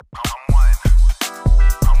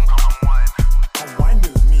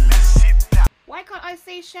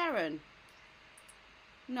see Sharon?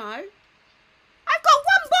 No. I've got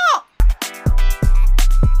one bot!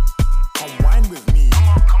 Come wine with me.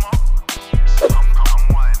 Come on.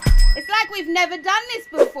 It's like we've never done this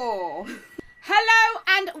before. Hello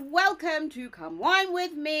and welcome to Come Wine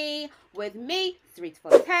With Me, Sarita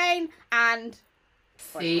Fontaine and...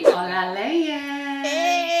 See, Olaleye.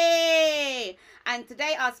 Hey! And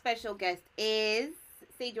today our special guest is...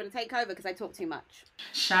 See, do you want to take over because I talk too much?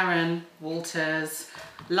 Sharon Walters,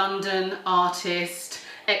 London artist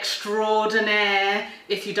extraordinaire.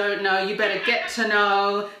 If you don't know, you better get to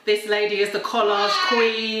know. This lady is the collage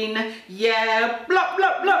queen. Yeah, blah,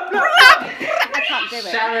 blah, blah, blah. I can't do it.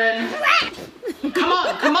 Sharon. Come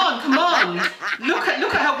on. Look at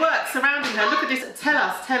her work surrounding her. Look at this. Tell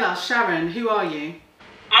us, Sharon, who are you?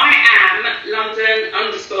 I am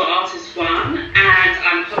London_artist1 and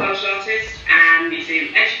I'm a collage artist and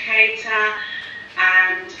museum educator,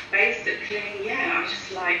 and basically, yeah, I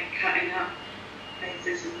just like cutting up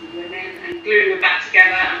faces of women and gluing them back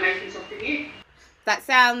together and making something new. That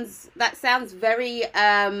sounds very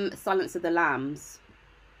Silence of the Lambs.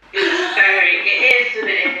 It is and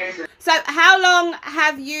it isn't. So how long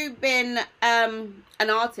have you been an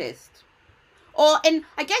artist? I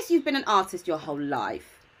guess you've been an artist your whole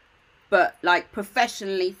life, but like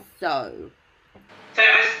professionally so. So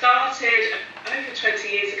I started over 20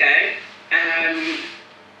 years ago.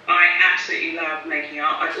 I absolutely love making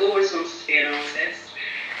art. I've always wanted to be an artist,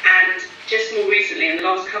 and just more recently, in the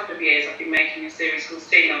last couple of years, I've been making a series called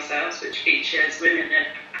Seeing Ourselves, which features women of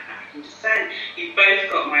African descent. You've both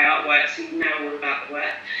got my artwork, so you know all about the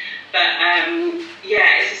work. But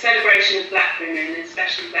yeah, it's a celebration of black women,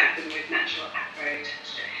 especially black women with natural afro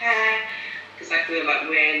textured hair, because I feel like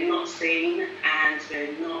we're not seen and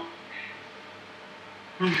we're not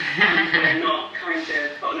kind of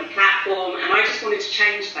put on a platform, and I just wanted to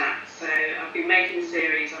change that. So I've been making a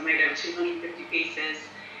series. I've made over 250 pieces,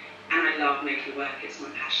 and I love making work. It's my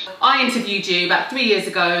passion. I interviewed you about 3 years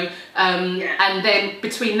ago, and then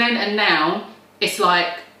between then and now, it's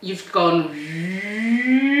like you've gone,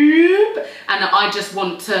 and I just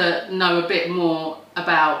want to know a bit more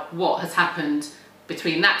about what has happened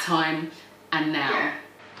between that time and now. Yeah.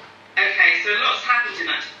 Okay, so lots happened in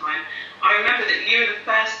that time. I remember that you were the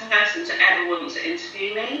first person to ever want to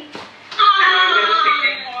interview me. And I remember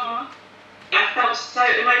thinking, I felt so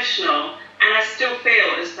emotional, and I still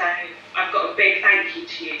feel as though I've got a big thank you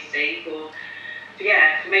to you, Steve, for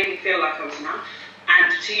making me feel like I was enough.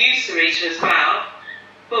 And to you, Sarita, as well,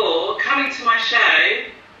 for coming to my show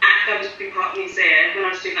at Gumsbury Park Museum when I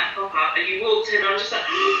was doing that pop-up, and you walked in and I was just like,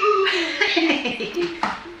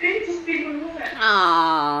 it just been my work.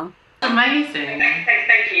 Aww. Amazing.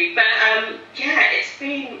 Thank you. But yeah, it's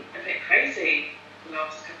been a bit crazy the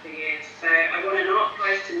last couple of years. So I won an art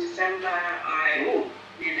prize in December. I'm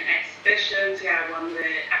in exhibitions. Yeah, I won the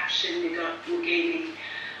Action Mugini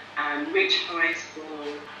Reach Prize for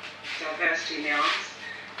Diversity in the Arts,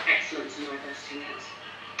 Excellence in Diversity in the Arts.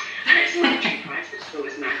 And it's a monetary prize, which is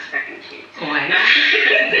always nice. Thank you.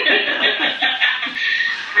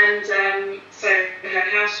 And so her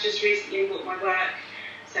house just recently bought my work.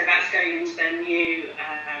 So that's going into their new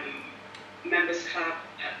members club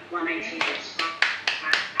at 118 and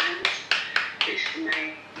which is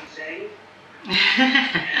amazing.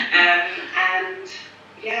 And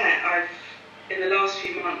yeah, I've in the last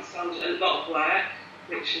few months done a lot of work,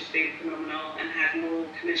 which has been phenomenal, and had more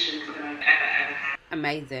commissions than I've ever had.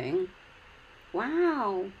 Amazing.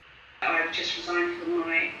 Wow. I've just resigned from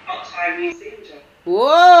my part-time museum job.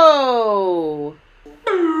 Whoa.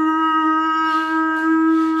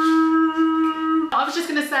 I was just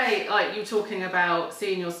going to say, like, you were talking about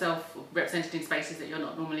seeing yourself represented in spaces that you're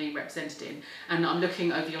not normally represented in, and I'm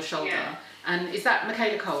looking over your shoulder, and is that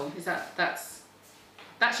Michaela Cole? Is that's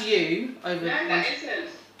you over? No, that isn't.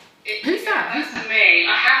 Who's that? That's me.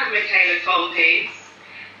 I have a Michaela Cole piece.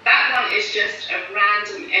 That one is just a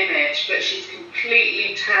random image, but she's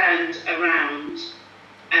completely turned around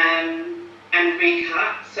and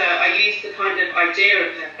recut. So I used the kind of idea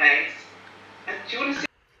of her face. Do you want to see?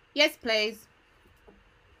 Yes, please.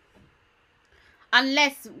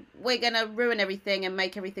 Unless we're going to ruin everything and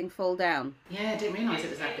make everything fall down. Yeah, I didn't realise it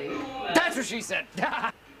was that big. That's what she said.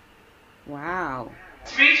 Wow.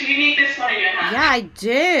 Sarita, you need this one in your hand. Yeah, I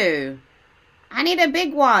do. I need a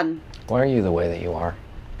big one. Why are you the way that you are?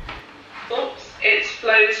 Oops, it's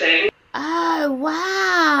floating. Oh,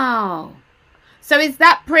 wow. So is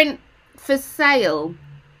that print for sale,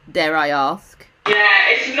 dare I ask? Yeah,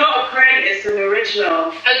 it's not a print, it's an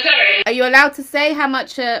original. I'm sorry. Are you allowed to say how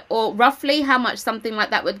much, or roughly how much something like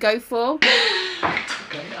that would go for?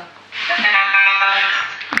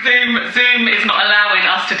 Zoom is not allowing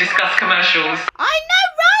us to discuss commercials. I know,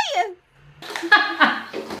 right?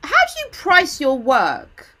 How do you price your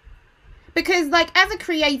work? Because, like, as a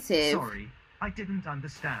creative... Sorry, I didn't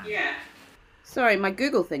understand. Yeah. Sorry, my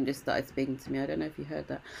Google thing just started speaking to me. I don't know if you heard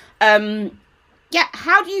that. Yeah,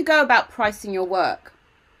 how do you go about pricing your work?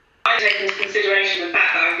 I take into consideration the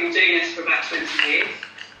fact that I've been doing this for about 20 years.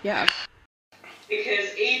 Yeah.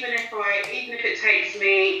 Because even if it takes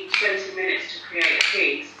me 20 minutes to create a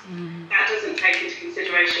piece, that doesn't take into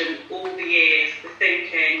consideration all the years, the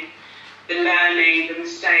thinking, the learning, the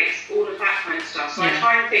mistakes, all of that kind of stuff. So I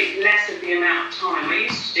try and think less of the amount of time. I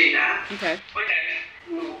used to do that. Okay. I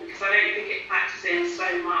don't more because I don't think it factors in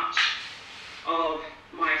so much of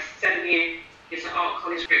my 7 years at art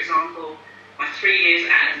college, for example, my 3 years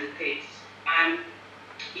at the piece.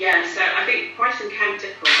 Yeah, so I think pricing can be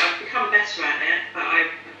difficult. I've become better at it, but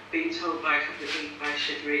I've been told by a couple of people I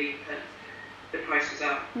should really put the prices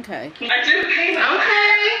up. Okay. I do a payment.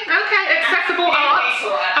 Okay, accessible art,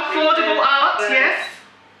 affordable art, yes.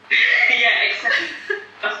 Yeah,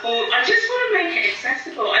 afford. I just want to make it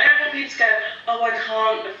accessible. I don't want people to go, oh, I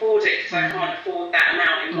can't afford it because I can't afford that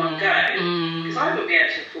amount in one go. Because I wouldn't be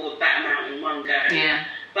able to afford that amount in one go. Yeah.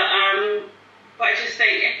 But I just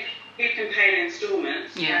think if you can pay in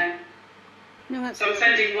instalments. Yeah. No, that's... So I'm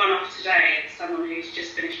sending one off today. It's someone who's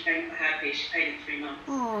just finished paying for her piece. She paid in 3 months.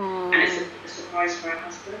 Aww. And it's a surprise for her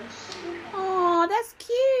husband. Oh, that's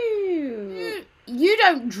cute. You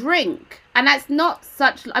don't drink. And that's not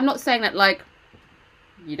such... I'm not saying that, like,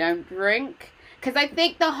 you don't drink. Because I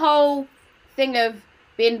think the whole thing of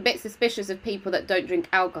being a bit suspicious of people that don't drink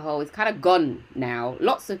alcohol is kind of gone now.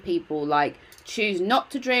 Lots of people, like, choose not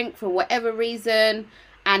to drink for whatever reason.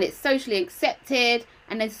 And it's socially accepted.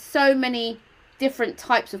 And there's so many different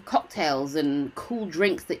types of cocktails and cool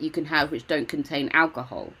drinks that you can have which don't contain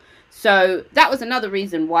alcohol. So that was another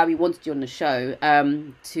reason why we wanted you on the show,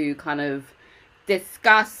 to kind of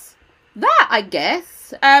discuss that, I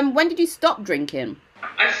guess. When did you stop drinking?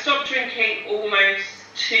 I stopped drinking almost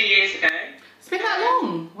 2 years ago. It's been that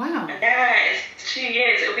long. Wow. Yeah, it's 2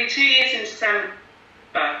 years. It'll be 2 years in December.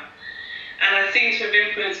 And I seem to have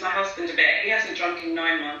influenced my husband a bit. He hasn't drunk in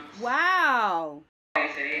 9 months. Wow.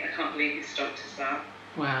 Crazy. I can't believe he stopped as that.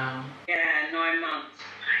 Wow. Yeah, 9 months.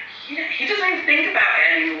 He doesn't even think about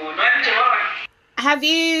it anymore. Neither do I. Have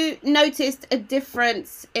you noticed a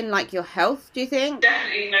difference in, like, your health, do you think?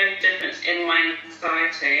 Definitely no difference in my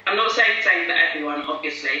anxiety. I'm not saying for everyone,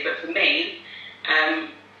 obviously, but for me,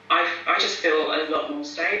 I just feel a lot more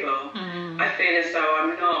stable. I feel as though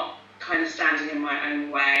I'm not kind of standing in my own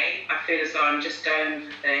way. I feel as though I'm just going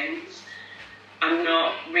for things. I'm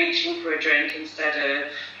not reaching for a drink instead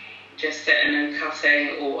of just sitting and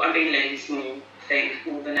cutting, or I'm being lazy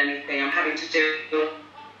more than anything. I'm having to deal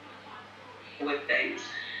with things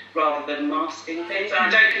rather than masking things. And I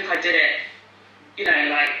don't think I did it,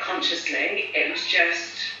 like consciously. It was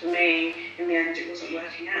just, for me, in the end, it wasn't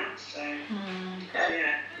working out. So,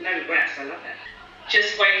 yeah, no regrets. I love it.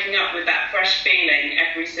 Just waking up with that fresh feeling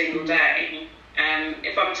every single day.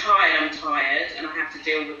 If I'm tired, and I have to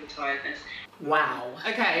deal with the tiredness. Wow.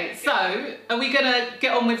 Okay, so are we gonna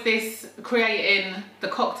get on with this creating the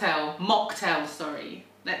mocktail, sorry.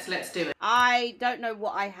 Let's do it. I don't know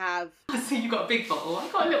what I have. I see you got a big bottle.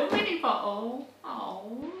 I've got a little mini bottle.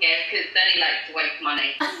 Oh. Yeah, because Danny likes to waste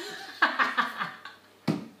money.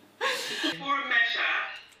 For a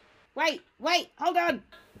measure. Wait, hold on.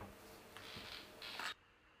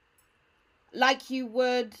 Like you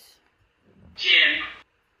would... Gin.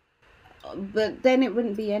 But then it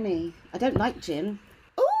wouldn't be any. I don't like gin.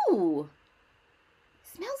 Ooh!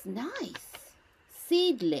 Smells nice.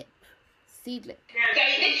 Seedlip. Yeah, so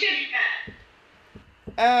this should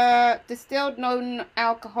be distilled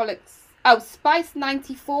non-alcoholics. Oh, Spice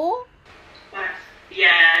 94?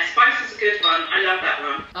 Yeah, Spice is a good one. I love that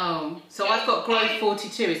one. Oh, so I've got Growth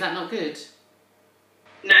 42. Is that not good?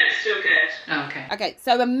 No, it's still good. Oh, okay. Okay,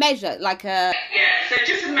 so a measure, like a... Yeah, so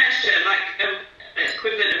just a measure, like an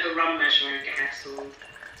equivalent of a rum measure, I guess. Or...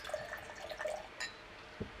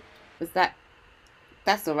 Was that...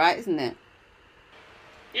 That's alright, isn't it?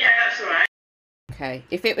 Yeah, that's alright. Okay,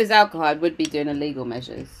 if it was alcohol, I would be doing illegal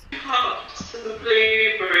measures. Pop some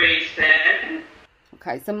blueberries there.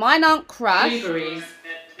 Okay, so mine aren't crushed. Blueberries.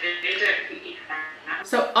 They don't eat that.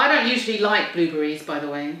 So I don't usually like blueberries, by the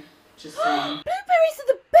way. Just saying. Blueberries are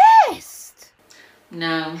the best!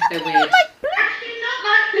 No, they're How can you weird. not like How do you not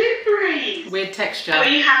like blueberries? Weird texture. Oh, are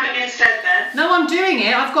you having it instead then? No, I'm doing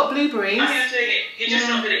it. I've got blueberries. Oh, you're doing it. You're just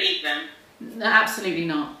not going to eat them. No, absolutely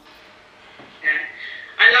not. Okay.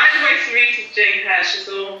 I like the way Sarita's doing hers. She's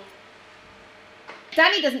all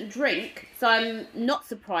Danny doesn't drink, so I'm not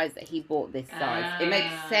surprised that he bought this size. It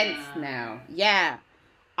makes sense now. Yeah.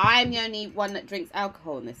 I'm the only one that drinks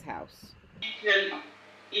alcohol in this house.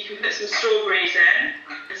 You can put some strawberries in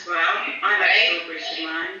as well. I like strawberries in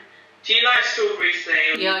mine. Do you like strawberries,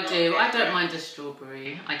 though? Yeah, I do. I don't mind a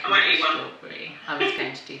strawberry. I can might eat eat one. strawberry. I was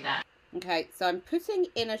going to do that. Okay, so I'm putting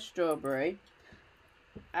in a strawberry.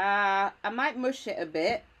 I might mush it a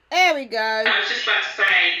bit. There we go. I was just about to say,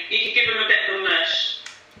 you can give them a bit of a mush.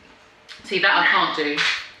 See, that I can't do.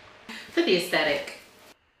 For the aesthetic.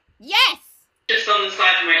 Yes! Just on the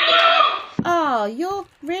side of my glove. Oh, you're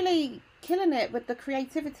really killing it with the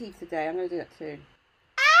creativity today. I'm going to do that too.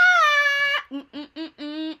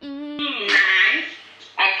 Nice.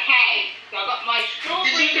 Okay, so I got my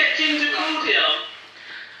strawberry. Did you get ginger cordial?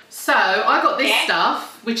 So, I got this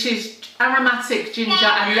stuff, which is aromatic ginger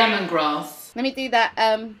and lemongrass. Let me do that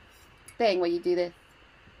thing where you do this.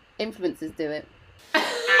 Influencers do it.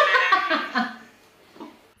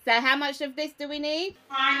 So how much of this do we need?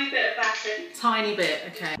 Tiny bit of batter. Tiny bit,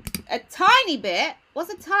 okay. A tiny bit?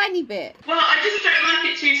 What's a tiny bit? Well, I just don't like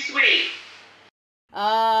it too sweet.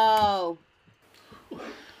 Oh.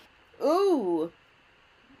 Ooh.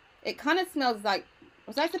 It kind of smells like...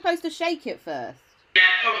 Was I supposed to shake it first? Yeah,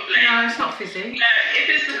 probably. No, it's not fizzy. No, if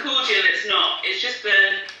it's the cordial, it's not. It's just the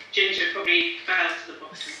ginger probably fell to the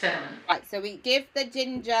bottom. Sediment. Right, so we give the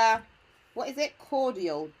ginger... What is it?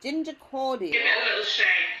 Cordial. Ginger cordial. Give it a little shake.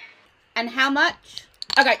 And how much?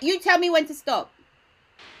 Okay, you tell me when to stop.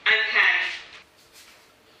 Okay.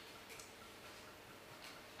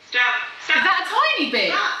 Stop. Stop. Is that a tiny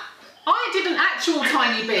bit? I did an actual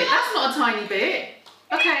tiny bit. That's not a tiny bit.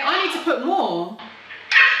 Okay, I need to put more.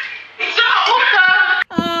 Stop!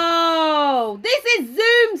 Oh, this is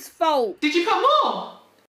Zoom's fault. Did you put more?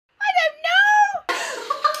 I don't know. I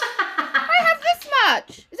have this much.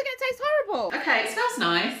 Is it going to taste horrible? Okay, it smells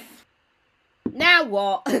nice. Now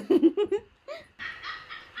what?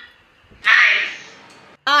 Nice.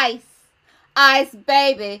 Ice. Ice,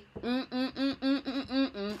 baby.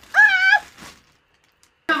 Ah!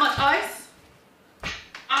 How much ice?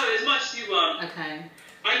 Oh, as much as you want. Okay.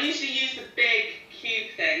 I usually use the big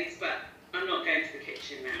cube things, but I'm not going to the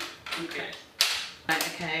kitchen now. I'm good. Right,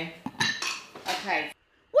 okay. Okay.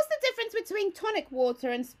 What's the difference between tonic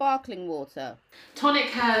water and sparkling water? Tonic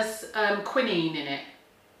has quinine in it.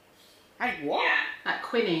 And what? Yeah. That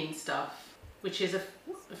quinine stuff, which is a Do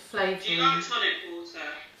you flavouring. like tonic water?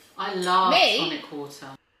 I love Me? tonic water.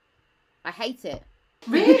 I hate it.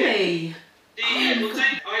 Really? Do you? Well,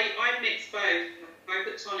 I mix both. I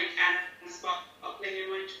put tonic and sparkling in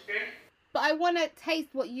my drink. But I want to taste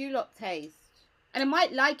what you lot taste. And I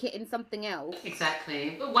might like it in something else.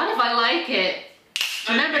 Exactly. But what if I like it?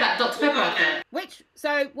 Remember that Dr. Pepper advert? Which,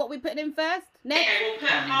 so what we putting in first? Next? Okay, we'll put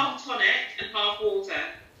half tonic and half water.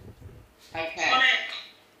 Okay. Tonic.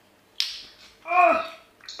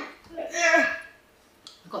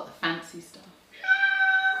 I've got the fancy stuff.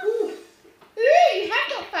 Ooh, you have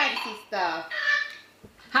got fancy stuff.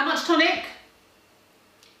 How much tonic?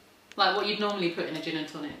 Like what you'd normally put in a gin and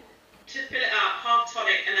tonic. Just fill it up, half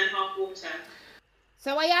tonic and then half water.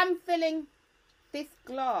 So I am filling this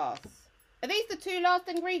glass. Are these the two last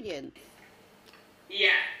ingredients? Yeah,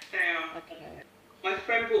 they are. Okay. My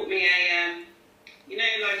friend bought me a, you know,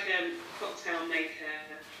 like a cocktail maker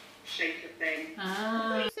shaker thing.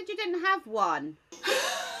 Ah. You said you didn't have one.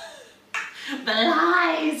 The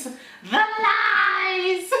lies! The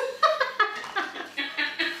lies!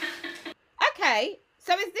 Okay,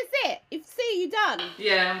 so is this it? You done?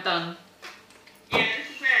 Yeah, I'm done. Yeah,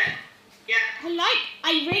 this is it. Yeah.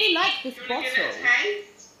 I really like this Do you want to give it a bottle.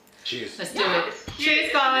 taste? Cheers. Let's do Yeah, it. it's cute, Cheers,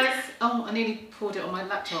 isn't guys. it? Oh, I nearly poured it on my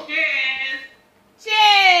laptop. Cheers.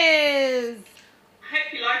 Cheers! I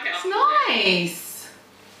hope you like it. It's after nice.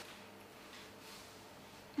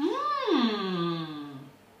 Mmm.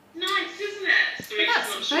 this. Nice, isn't it? Sweet, That's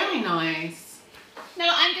not very sure. nice. No,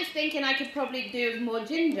 I'm just thinking I could probably do with more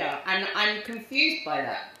ginger, and I'm confused by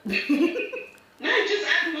that. No, just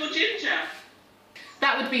add more ginger.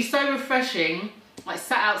 That would be so refreshing, like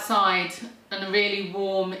sat outside on a really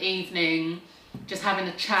warm evening, just having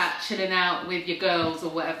a chat, chilling out with your girls or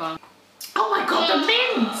whatever. Oh my god, the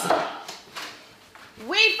mint!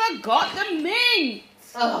 We forgot the mint!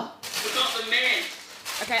 Oh, Forgot the mint.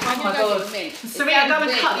 Okay, oh I'm my gonna go god. for the mint. It Serena, go sounds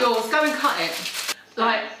and big. cut yours, go and cut it.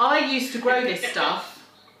 Like, I used to grow this stuff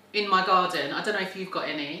in my garden. I don't know if you've got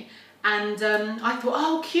any. And I thought,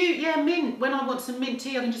 oh, cute, yeah, mint. When I want some mint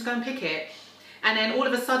tea, I can just go and pick it. And then all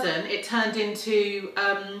of a sudden, it turned into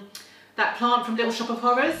that plant from Little Shop of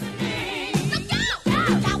Horrors.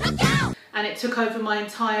 And it took over my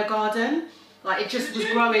entire garden. Like, it just was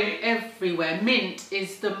growing everywhere. Mint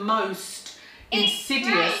is the most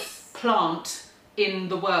insidious plant in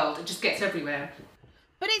the world. It just gets everywhere.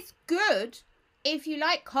 But it's good if you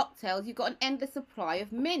like cocktails. You've got an endless supply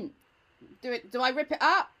of mint. Do I rip it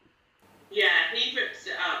up? Yeah, he rips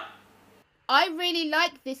it up. I really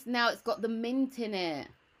like this now. It's got the mint in it.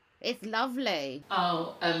 It's lovely.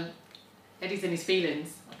 Oh, Eddie's in his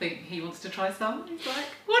feelings. I think he wants to try some. He's like,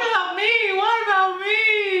 what about me? What about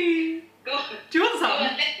me? Go on. Do you want some? Go on,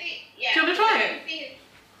 let's see. Yeah. Do you want to try it? Let's see.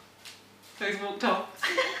 So he's walked off.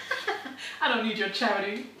 I don't need your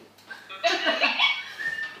charity.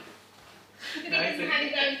 He doesn't have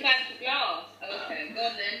his own plastic glass. Okay, go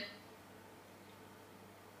on then.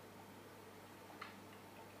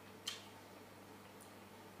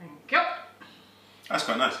 Thank you. That's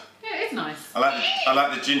quite nice. Yeah, it is nice. I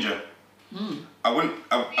like the ginger. Mm.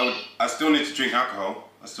 I still need to drink alcohol.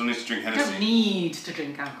 I still need to drink You Hennessy. don't need to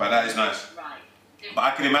drink alcohol. But that is nice. Right. But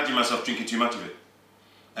I can imagine myself drinking too much of it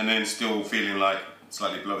and then still feeling like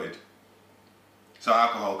slightly bloated. So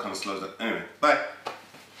alcohol kind of slows that. Anyway, bye.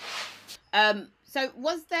 So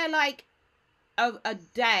was there like a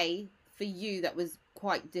day for you that was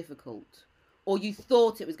quite difficult? Or you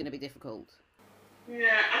thought it was going to be difficult?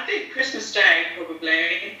 Yeah, I think Christmas Day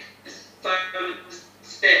probably. So I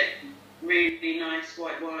spit really nice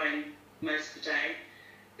white wine most of the day.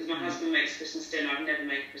 Because my husband makes Christmas dinner. I've never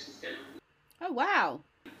made Christmas dinner. Oh, wow.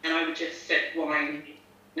 And I would just sip wine.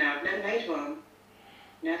 No, I've never made one.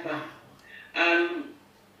 Never.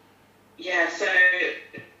 Yeah, so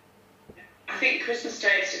I think Christmas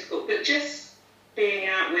Day is difficult, but just being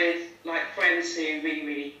out with like friends who really,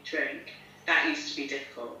 really drink, that used to be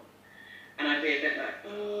difficult. And I'd be a bit like,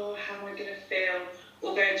 oh, how am I going to feel?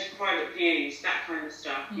 Or going to private views, that kind of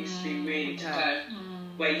stuff used to be really tough.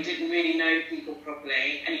 Where you didn't really know people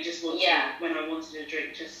properly, and you just wanted, when I wanted a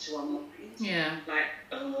drink, just to unwind. Yeah. Like,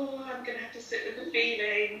 oh, I'm going to have to sit with the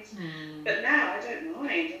feelings. But now I don't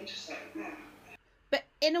mind. I'm just like, no. But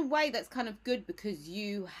in a way, that's kind of good because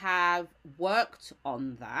you have worked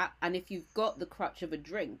on that. And if you've got the crutch of a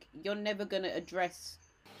drink, you're never going to address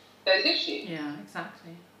those issues. Yeah,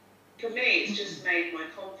 exactly. For me, it's just made my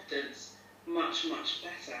confidence much, much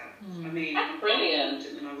better. I mean, I'm more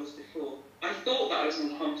confident than I was before. I thought that I was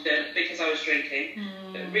more confident because I was drinking,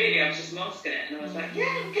 but really I was just masking it. And I was like, yeah,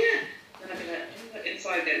 I'm good. And I'd be like,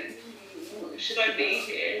 inside going, should I be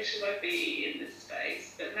here? Should I be in this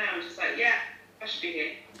space? But now I'm just like, yeah, I should be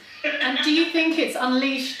here. And do you think it's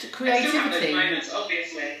unleashed I still have those creativity? moments,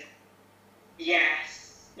 obviously.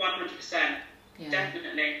 Yes, 100%. Yeah.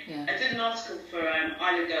 Definitely. Yeah. I did an article for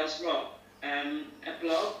Island Girls Rock, a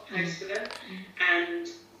blog post for them, and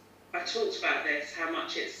I talked about this, how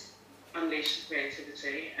much it's unleashed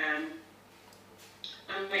creativity.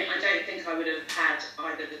 I mean, I don't think I would have had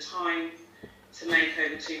either the time to make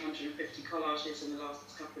over 250 collages in the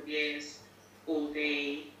last couple of years, or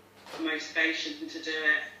the motivation to do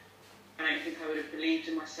it. I don't think I would have believed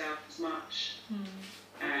in myself as much.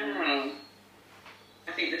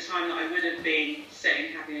 I think the time that I would have been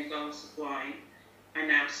sitting having a glass of wine, I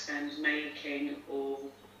now spend making or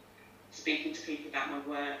speaking to people about my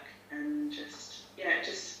work, and just, yeah,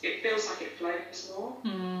 it feels like it flows more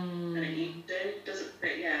than it used to, doesn't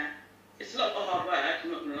it? Yeah. It's a lot of hard work,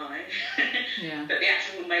 I'm not going to lie. Yeah. But the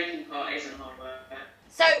actual making part isn't hard work.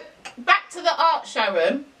 So, back to the art,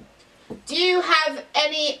 Sharon. Do you have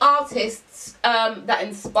any artists that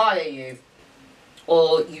inspire you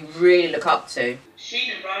or you really look up to?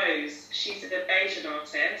 Sheena Rose, she's a Asian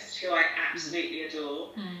artist who I absolutely adore,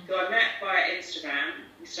 who I met via Instagram.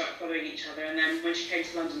 We started following each other, and then when she came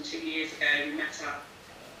to London 2 years ago, we met up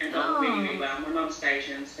and got on really, really well. My mum's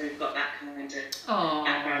Asian, so we've got that kind of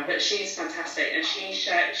background. But she's fantastic, and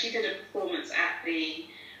she did a performance at the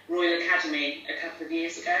Royal Academy a couple of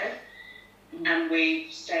years ago, and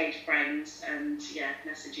we stayed friends and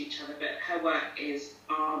messaged each other. But her work is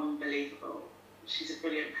unbelievable. She's a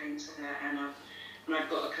brilliant painter, and I've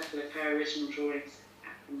got a couple of her original drawings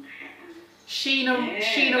at my hand. Sheena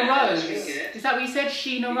Rose. Really, is that what you said?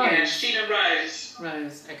 Sheena Rose? Yeah, Sheena Rose.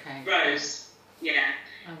 Rose, okay. Rose, yeah.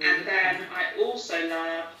 Really And then I also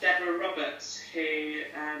love Deborah Roberts, who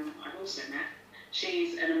I've also met.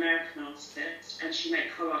 She's an American artist, and she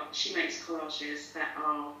makes collages that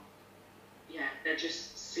are, they're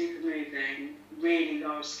just super moving, really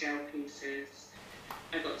large scale pieces.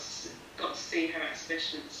 I got to see her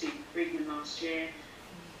exhibition at the Stephen Friedman last year,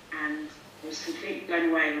 and I was completely blown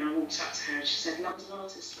away when I walked up to her and she said, London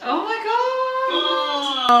Artist. Oh my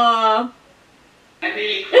god! I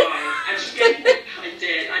nearly cried, and she gave me I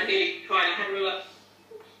did. I nearly cried. I had a real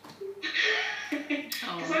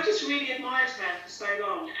because I just really admired her for so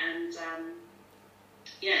long, and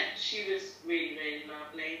she was really, really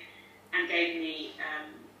lovely, and gave me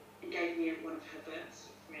one of her books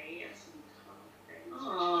for free as some card things.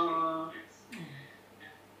 Aww.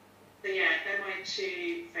 So yeah, they're my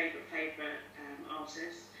two favourite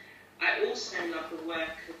artists. I also love the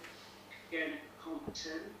work of Fiona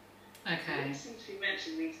Compton. I Okay. don't seem to be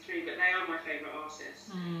mentioning these three, but they are my favourite artists.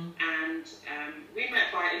 Mm. And we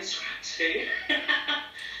met by Instagram too.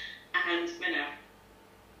 And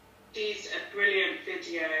she's a brilliant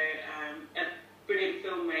video, a brilliant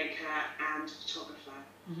filmmaker and photographer.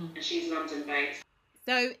 Mm-hmm. And she's London based.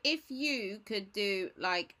 So if you could do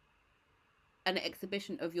like an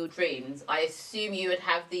exhibition of your dreams, I assume you would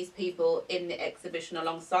have these people in the exhibition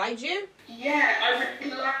alongside you? Yeah,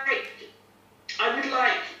 I would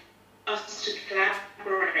like us to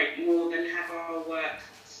collaborate more than have our work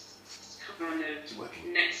kind of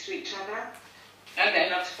next to each other. Okay.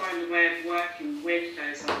 I'd love to find a way of working with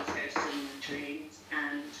those artists and the dreams,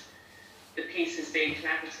 and the pieces being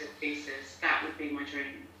collaborative pieces. That would be my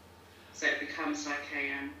dream. So it becomes like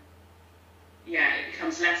it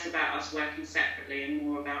becomes less about us working separately and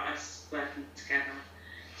more about us working together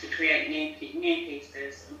to create new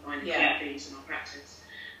pieces and find new themes in our practice.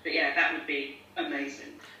 But yeah, that would be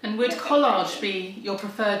amazing. And would collage be your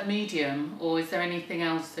preferred medium, or is there anything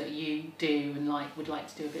else that you do and would like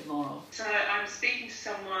to do a bit more of? So I'm speaking to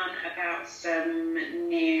someone about some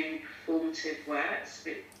new performative works,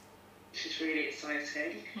 which is really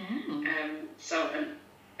exciting. Mm.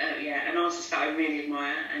 An artist that I really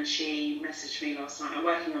admire, and she messaged me last night. I'm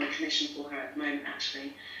working on a commission for her at the moment,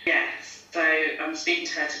 actually. Yes, so I'm speaking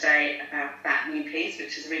to her today about that new piece,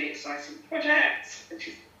 which is a really exciting project, and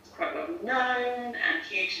she's quite well known and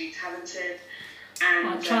hugely talented. And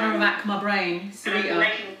I'm trying to rack my brain, Sarita,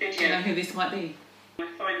 making a video. do you know who this might be? My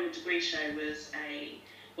final degree show was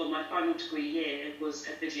my final degree year was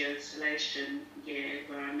a video installation year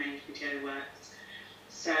where I made video works.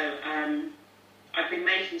 So I've been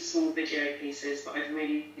making small video pieces, but I'd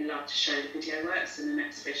really love to show the video works in an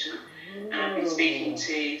exhibition. And I've been speaking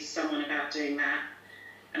to someone about doing that,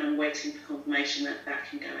 and I'm waiting for confirmation that that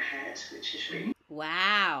can go ahead, which is really...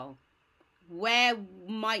 Wow. Where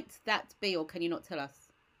might that be, or can you not tell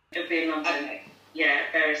us? It'll be in London. Okay. Yeah,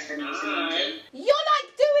 various venues in London. You're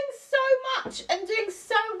like doing so much and doing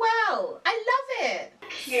so well. I love it.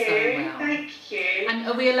 Thank you. So well. Thank you. And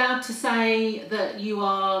are we allowed to say that you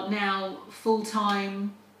are now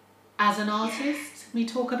full-time as an artist? We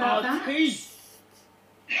talk about that?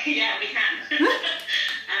 Yeah, we can.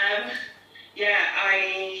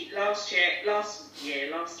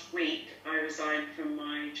 Last week, I resigned from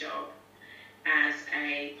my job as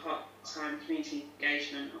a part-time community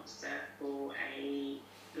engagement officer for a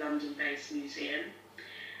London-based museum,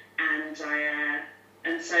 and there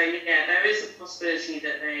is a possibility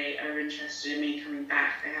that they are interested in me coming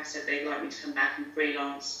back. They have said they'd like me to come back and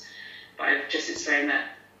freelance, but I've just explained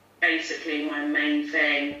that basically my main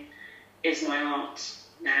thing is my art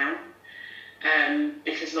now,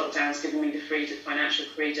 because lockdown's given me the financial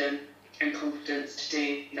freedom and confidence to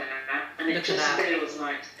do that, and it just feels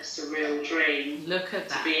like a surreal dream. Look at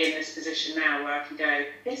that. To be in this position now where I can go,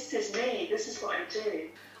 this is me, this is what I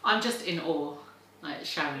do. I'm just in awe, like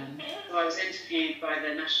Sharon. So I was interviewed by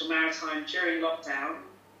the National Maritime during lockdown,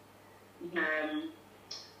 and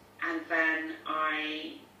then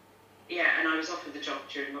I was offered the job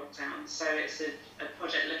during lockdown. So it's a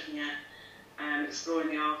project looking at exploring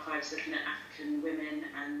the archives, looking at African women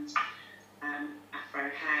and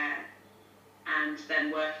Afro hair, and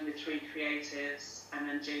then working with 3 creatives, and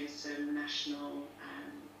then doing some national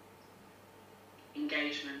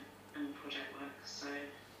engagement and project work. So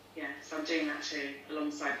so I'm doing that too,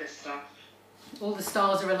 alongside this stuff. All the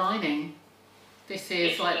stars are aligning. This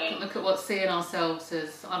is look at what's seeing ourselves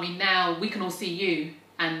as, now we can all see you,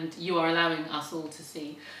 and you are allowing us all to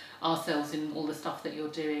see ourselves in all the stuff that you're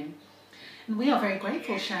doing. And we are very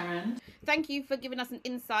grateful, Sharon. Thank you for giving us an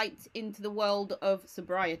insight into the world of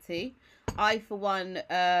sobriety. I, for one,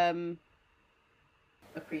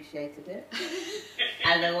 appreciated it.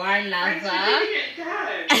 As a wine lover.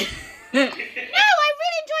 No, I really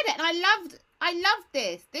enjoyed it, and I loved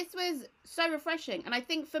this. This was so refreshing, and I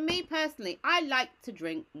think for me personally, I like to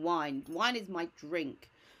drink wine. Wine is my drink,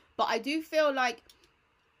 but I do feel like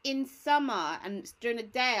in summer and during the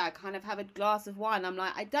day, I kind of have a glass of wine. I'm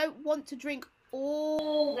like, I don't want to drink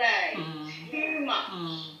all day, too much.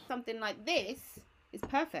 Something like this is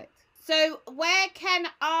perfect. So where can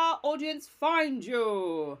our audience find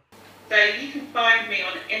you? So you can find me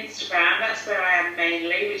on Instagram. That's where I am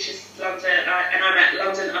mainly, which is London, and I'm at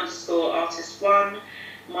London_artist1.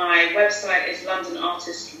 My website is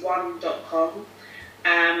londonartist1.com.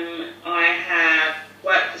 I have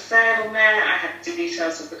work for sale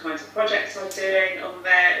details of the kinds of projects I'm doing on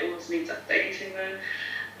there. It always needs updating them.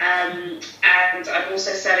 And I'm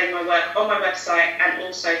also selling my work on my website and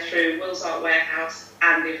also through Will's Art Warehouse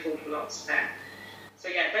and the Affordable Art Fair. So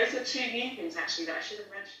yeah, those are 2 new things actually that I should have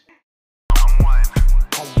mentioned.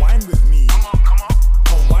 Come wine with me.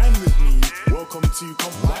 Come wine with me. Welcome to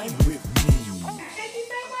Come Wine with Me. Thank you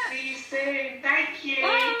so much. See you soon. Thank you.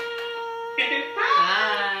 Bye.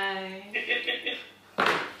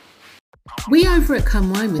 We over at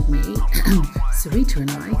Come Wine With Me, Sarita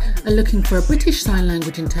and I, are looking for a British Sign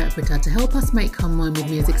Language interpreter to help us make Come Wine With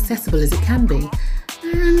Me as accessible as it can be.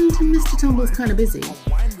 And Mr. Tumble's kind of busy.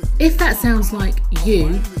 If that sounds like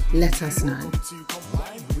you, let us know.